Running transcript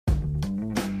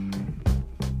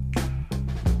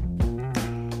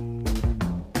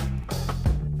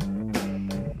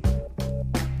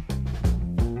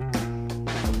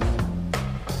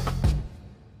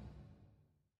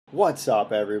What's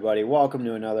up, everybody? Welcome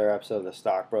to another episode of the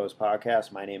Stock Bros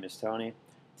Podcast. My name is Tony.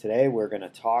 Today, we're going to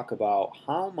talk about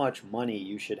how much money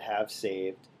you should have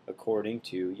saved according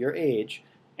to your age,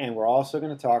 and we're also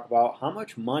going to talk about how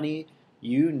much money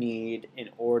you need in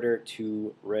order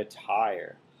to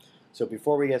retire. So,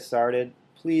 before we get started,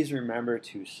 please remember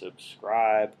to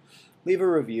subscribe, leave a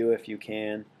review if you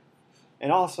can,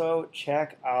 and also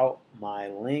check out my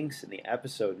links in the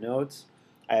episode notes.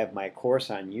 I have my course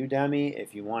on Udemy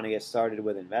if you want to get started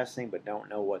with investing but don't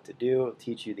know what to do. It'll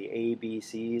teach you the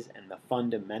ABCs and the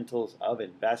fundamentals of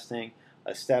investing,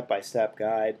 a step-by-step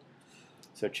guide.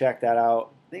 So check that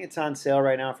out. I think it's on sale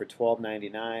right now for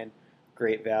 $12.99.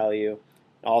 Great value.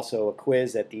 Also a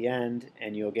quiz at the end,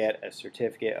 and you'll get a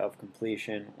certificate of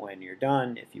completion when you're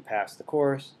done if you pass the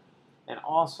course. And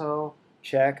also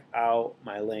check out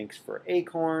my links for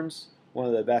Acorns, one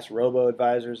of the best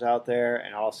robo-advisors out there,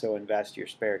 and also Invest Your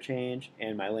Spare Change,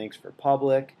 and my links for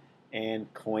Public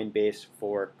and Coinbase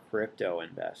for crypto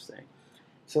investing.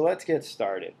 So let's get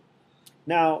started.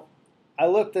 Now, I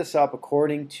looked this up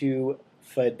according to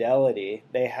Fidelity.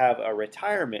 They have a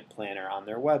retirement planner on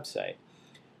their website.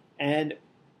 And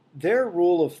their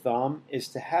rule of thumb is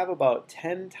to have about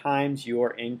 10 times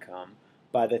your income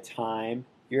by the time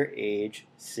you're age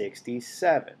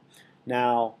 67.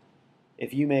 Now,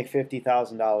 if you make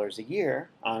 $50,000 a year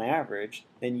on average,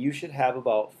 then you should have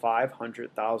about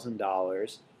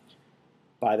 $500,000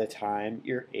 by the time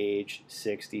you're age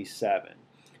 67.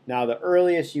 Now, the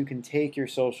earliest you can take your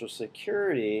Social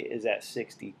Security is at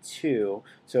 62.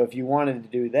 So if you wanted to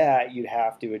do that, you'd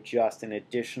have to adjust an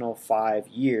additional 5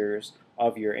 years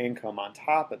of your income on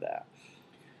top of that.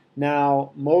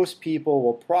 Now, most people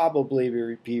will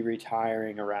probably be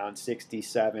retiring around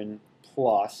 67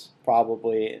 plus,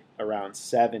 probably around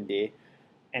 70.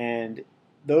 And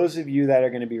those of you that are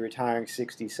going to be retiring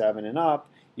 67 and up,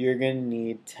 you're going to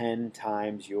need 10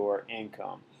 times your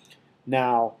income.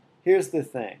 Now, here's the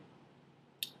thing.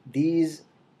 These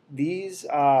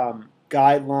guidelines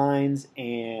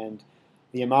and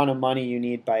the amount of money you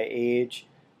need by age,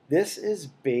 this is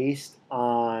based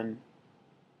on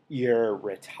your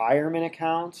retirement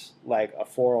accounts, like a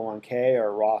 401k or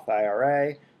a Roth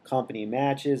IRA, company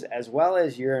matches, as well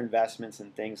as your investments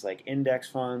in things like index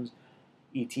funds,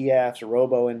 ETFs,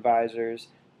 robo-advisors,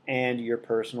 and your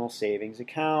personal savings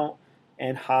account,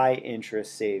 and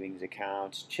high-interest savings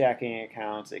accounts, checking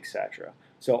accounts, etc.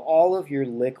 So all of your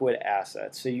liquid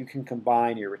assets. So you can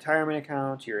combine your retirement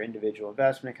accounts, your individual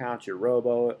investment accounts, your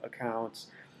robo accounts,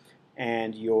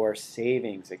 and your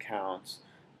savings accounts,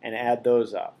 and add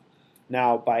those up.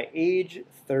 Now, by age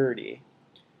 30,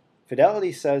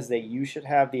 Fidelity says that you should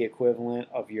have the equivalent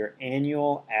of your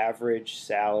annual average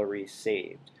salary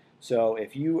saved. So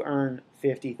if you earn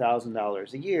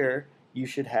 $50,000 a year, you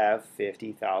should have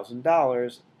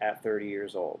 $50,000 at 30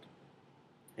 years old.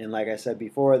 And like I said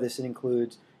before, this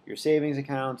includes your savings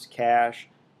accounts, cash,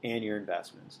 and your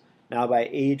investments. Now by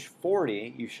age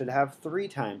 40, you should have 3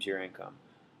 times your income.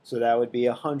 So that would be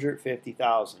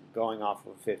 $150,000 going off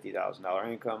of a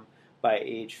 $50,000 income. By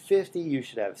age 50, you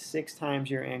should have 6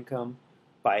 times your income.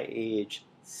 By age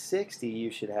 60, you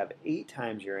should have 8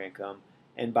 times your income.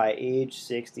 And by age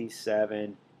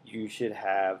 67, you should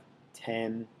have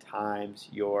 10 times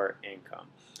your income.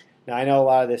 Now, I know a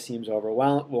lot of this seems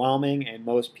overwhelming, and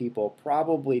most people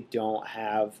probably don't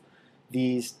have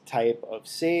these type of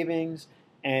savings.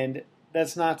 And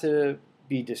that's not to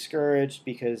be discouraged,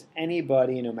 because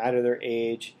anybody, no matter their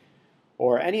age,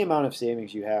 or any amount of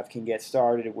savings you have, can get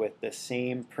started with the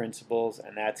same principles,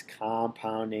 and that's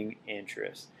compounding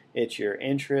interest. It's your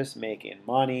interest making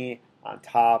money on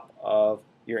top of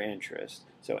your interest.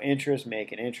 So interest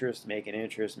making interest, making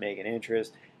interest, making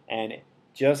interest. And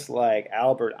just like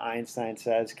Albert Einstein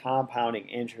says, compounding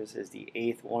interest is the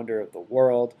 8th wonder of the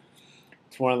world.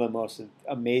 It's one of the most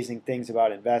amazing things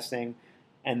about investing.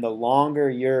 And the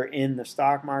longer you're in the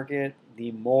stock market,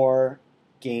 the more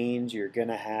gains you're going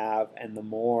to have, and the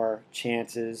more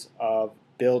chances of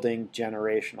building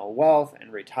generational wealth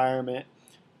and retirement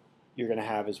you're going to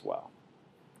have as well.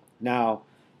 Now,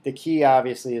 the key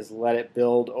obviously is let it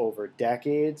build over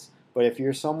decades, but if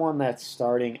you're someone that's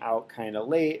starting out kind of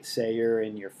late, say you're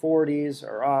in your 40s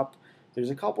or up, there's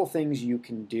a couple things you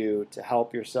can do to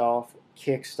help yourself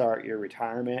kickstart your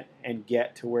retirement and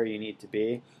get to where you need to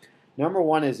be. Number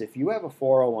one is, if you have a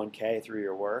 401k through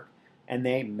your work and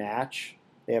they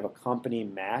have a company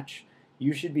match,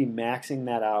 you should be maxing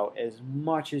that out as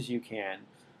much as you can.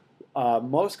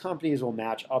 Most companies will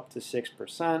match up to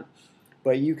 6%,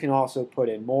 but you can also put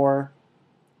in more.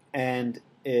 And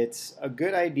it's a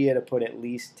good idea to put at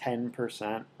least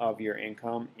 10% of your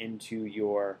income into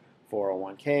your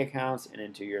 401k accounts and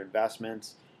into your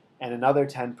investments, and another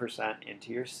 10%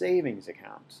 into your savings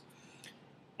accounts.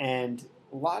 And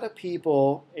a lot of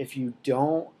people, if you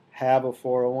don't have a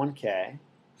 401k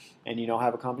and you don't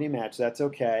have a company match, that's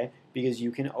okay, because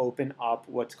you can open up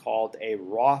what's called a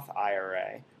Roth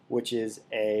IRA, which is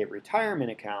a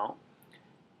retirement account,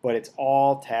 but it's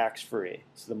all tax-free.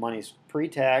 So the money's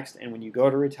pre-taxed, and when you go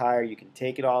to retire, you can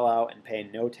take it all out and pay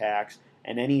no tax.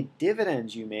 And any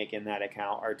dividends you make in that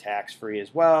account are tax-free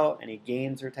as well. Any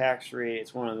gains are tax-free.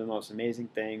 It's one of the most amazing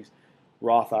things,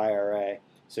 Roth IRA.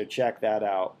 So check that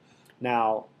out.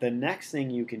 Now, the next thing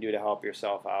you can do to help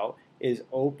yourself out is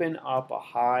open up a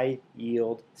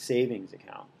high-yield savings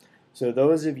account. So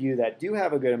those of you that do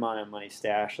have a good amount of money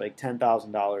stashed, like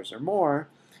 $10,000 or more,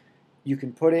 you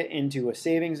can put it into a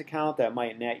savings account that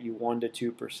might net you 1 to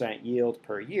 2% yield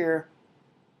per year,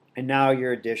 and now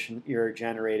you're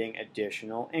generating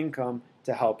additional income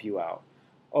to help you out.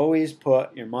 Always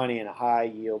put your money in a high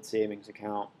yield savings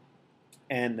account.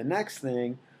 And the next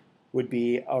thing would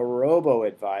be a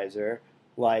robo-advisor,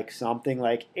 like something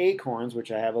like Acorns,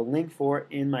 which I have a link for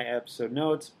in my episode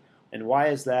notes. And why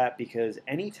is that? Because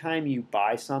anytime you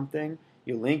buy something,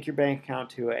 you link your bank account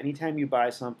to it. Anytime you buy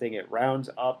something, it rounds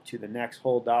up to the next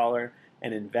whole dollar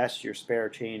and invests your spare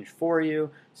change for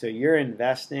you. So you're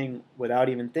investing without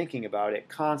even thinking about it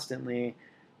constantly.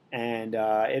 And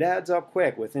it adds up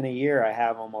quick. Within a year, I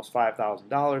have almost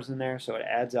 $5,000 in there, so it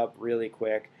adds up really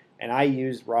quick. And I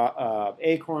use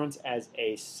Acorns as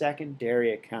a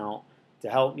secondary account to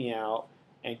help me out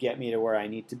and get me to where I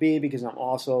need to be, because I'm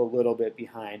also a little bit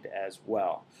behind as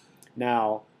well.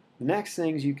 Now, the next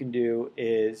things you can do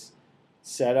is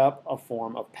set up a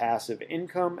form of passive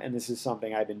income, and this is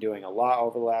something I've been doing a lot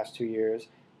over the last 2 years,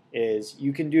 is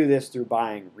you can do this through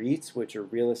buying REITs, which are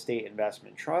real estate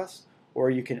investment trusts,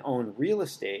 or you can own real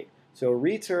estate. So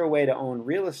REITs are a way to own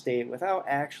real estate without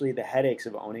actually the headaches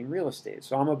of owning real estate.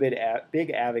 So I'm a big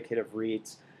advocate of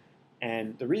REITs,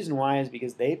 and the reason why is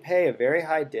because they pay a very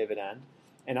high dividend.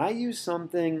 And I use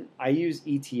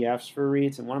ETFs for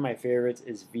REITs, and one of my favorites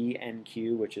is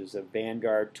VNQ, which is a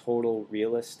Vanguard Total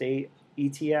Real Estate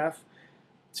ETF.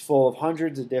 It's full of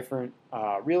hundreds of different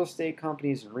real estate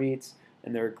companies and REITs,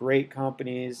 and they're great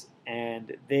companies,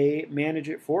 and they manage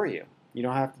it for you. You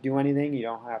don't have to do anything. You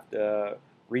don't have to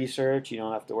research. You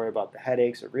don't have to worry about the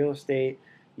headaches of real estate.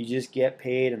 You just get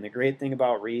paid, and the great thing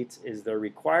about REITs is they're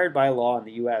required by law in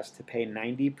the U.S. to pay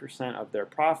 90% of their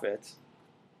profits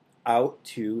out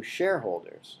to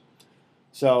shareholders.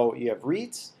 So you have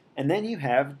REITs, and then you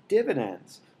have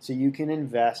dividends. So you can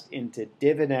invest into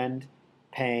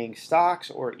dividend-paying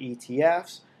stocks or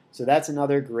ETFs. So that's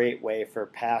another great way for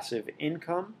passive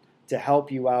income to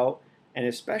help you out. And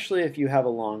especially if you have a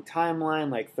long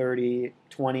timeline, like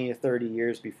 20 to 30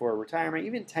 years before retirement,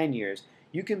 even 10 years,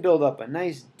 you can build up a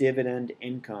nice dividend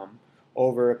income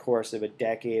over a course of a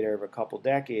decade or of a couple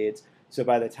decades. So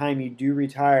by the time you do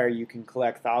retire, you can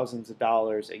collect thousands of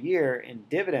dollars a year in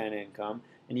dividend income,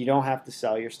 and you don't have to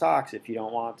sell your stocks if you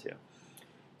don't want to.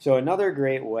 So another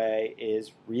great way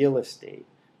is real estate.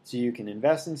 So you can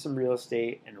invest in some real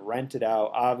estate and rent it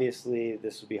out. Obviously,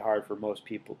 this would be hard for most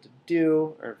people to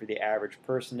do, or for the average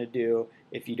person to do,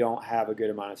 if you don't have a good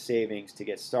amount of savings to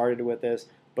get started with this.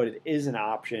 But it is an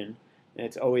option, and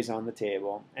it's always on the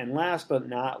table. And last but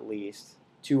not least,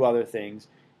 2 other things.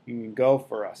 You can go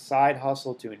for a side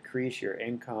hustle to increase your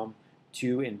income,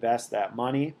 to invest that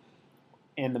money.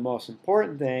 And the most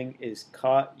important thing is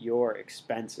cut your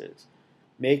expenses.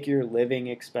 Make your living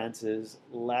expenses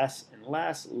less and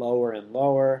less, lower and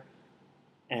lower.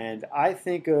 And I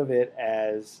think of it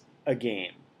as a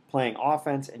game, playing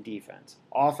offense and defense.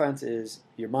 Offense is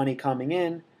your money coming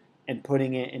in and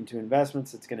putting it into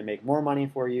investments that's going to make more money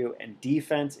for you. And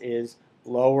defense is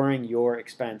lowering your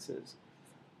expenses.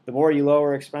 The more you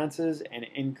lower expenses and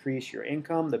increase your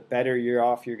income, the better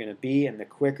off you're going to be, and the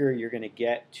quicker you're going to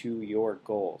get to your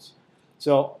goals.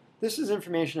 So this is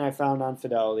information I found on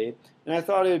Fidelity, and I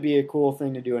thought it would be a cool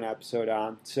thing to do an episode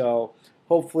on. So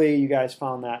hopefully you guys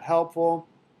found that helpful,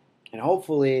 and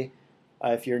hopefully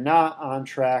if you're not on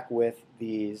track with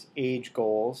these age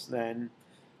goals, then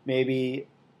maybe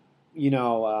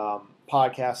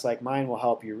podcasts like mine will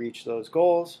help you reach those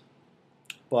goals.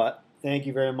 But thank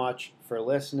you very much for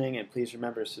listening, and please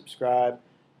remember to subscribe.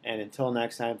 And until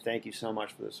next time, thank you so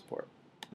much for the support.